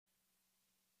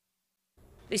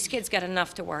These kids got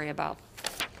enough to worry about,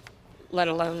 let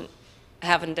alone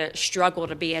having to struggle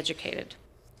to be educated.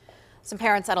 Some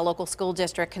parents at a local school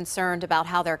district concerned about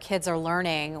how their kids are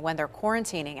learning when they're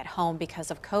quarantining at home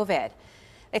because of COVID.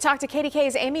 They talked to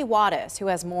KDKA's Amy Wattis, who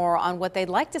has more on what they'd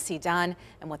like to see done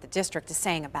and what the district is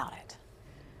saying about it.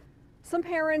 Some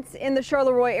parents in the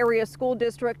Charleroi area school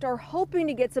district are hoping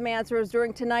to get some answers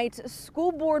during tonight's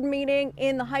school board meeting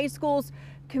in the high school's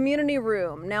community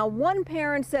room. Now, one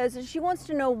parent says she wants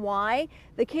to know why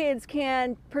the kids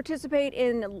can participate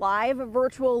in live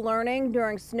virtual learning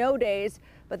during snow days,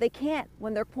 but they can't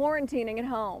when they're quarantining at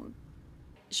home.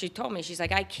 She told me, she's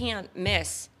like, I can't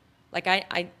miss,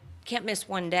 I can't miss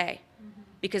one day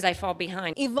because I fall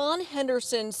behind. Yvonne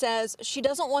Henderson says she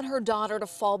doesn't want her daughter to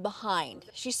fall behind.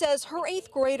 She says her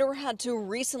 8th grader had to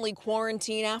recently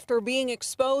quarantine after being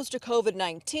exposed to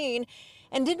COVID-19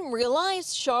 and didn't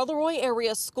realize Charleroi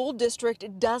area school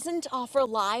district doesn't offer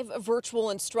live virtual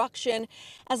instruction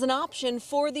as an option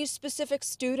for these specific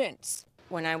students.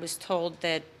 When I was told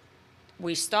that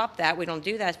we stopped that, we don't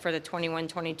do that for the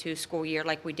 21-22 school year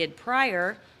like we did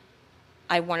prior,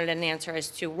 I wanted an answer as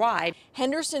to why.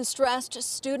 Henderson stressed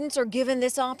students are given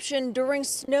this option during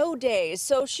snow days,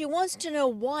 so she wants to know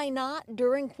why not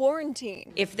during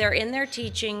quarantine. If they're in there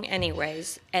teaching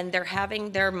anyways, and they're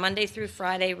having their Monday through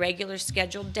Friday regular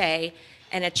scheduled day,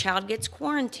 and a child gets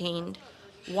quarantined,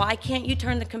 why can't you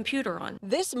turn the computer on?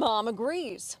 This mom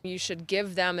agrees. You should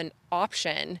give them an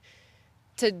option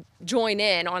to join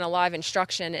in on a live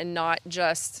instruction and not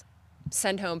just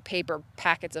send home paper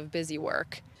packets of busy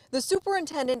work. The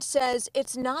superintendent says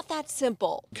it's not that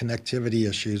simple. Connectivity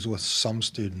issues with some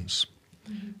students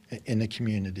in the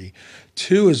community.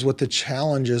 2 is what the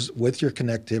challenges with your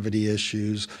connectivity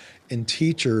issues and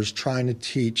teachers trying to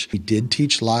teach. We did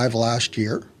teach live last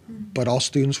year, but all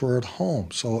students were at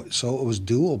home, so it was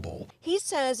doable. He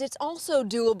says it's also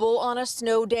doable on a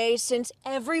snow day since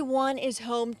everyone is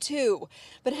home too.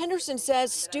 But Henderson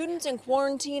says students in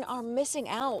quarantine are missing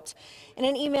out. In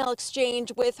an email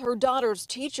exchange with her daughter's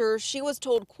teacher, she was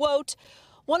told, quote,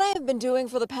 "What I have been doing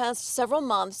for the past several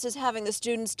months is having the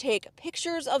students take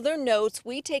pictures of their notes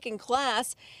we take in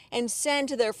class and send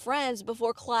to their friends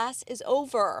before class is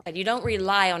over." You don't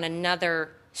rely on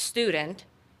another student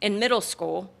in middle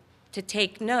school to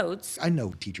take notes. I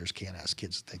know teachers can't ask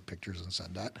kids to take pictures and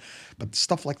send that, but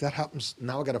stuff like that happens.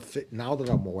 Now now that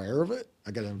I'm aware of it,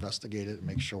 I got to investigate it and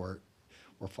make sure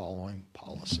we're following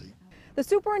policy. The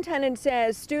superintendent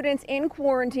says students in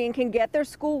quarantine can get their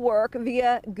schoolwork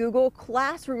via Google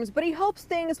Classrooms, but he hopes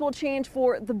things will change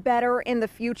for the better in the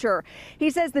future. He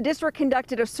says the district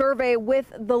conducted a survey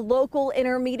with the local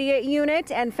intermediate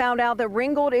unit and found out that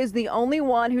Ringgold is the only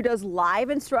one who does live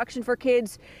instruction for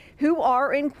kids who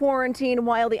are in quarantine,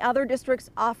 while the other districts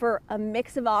offer a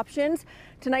mix of options.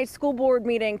 Tonight's school board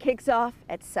meeting kicks off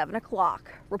at 7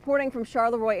 o'clock. Reporting from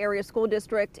Charleroi Area School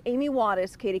District, Amy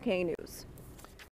Wattis, KDKA News.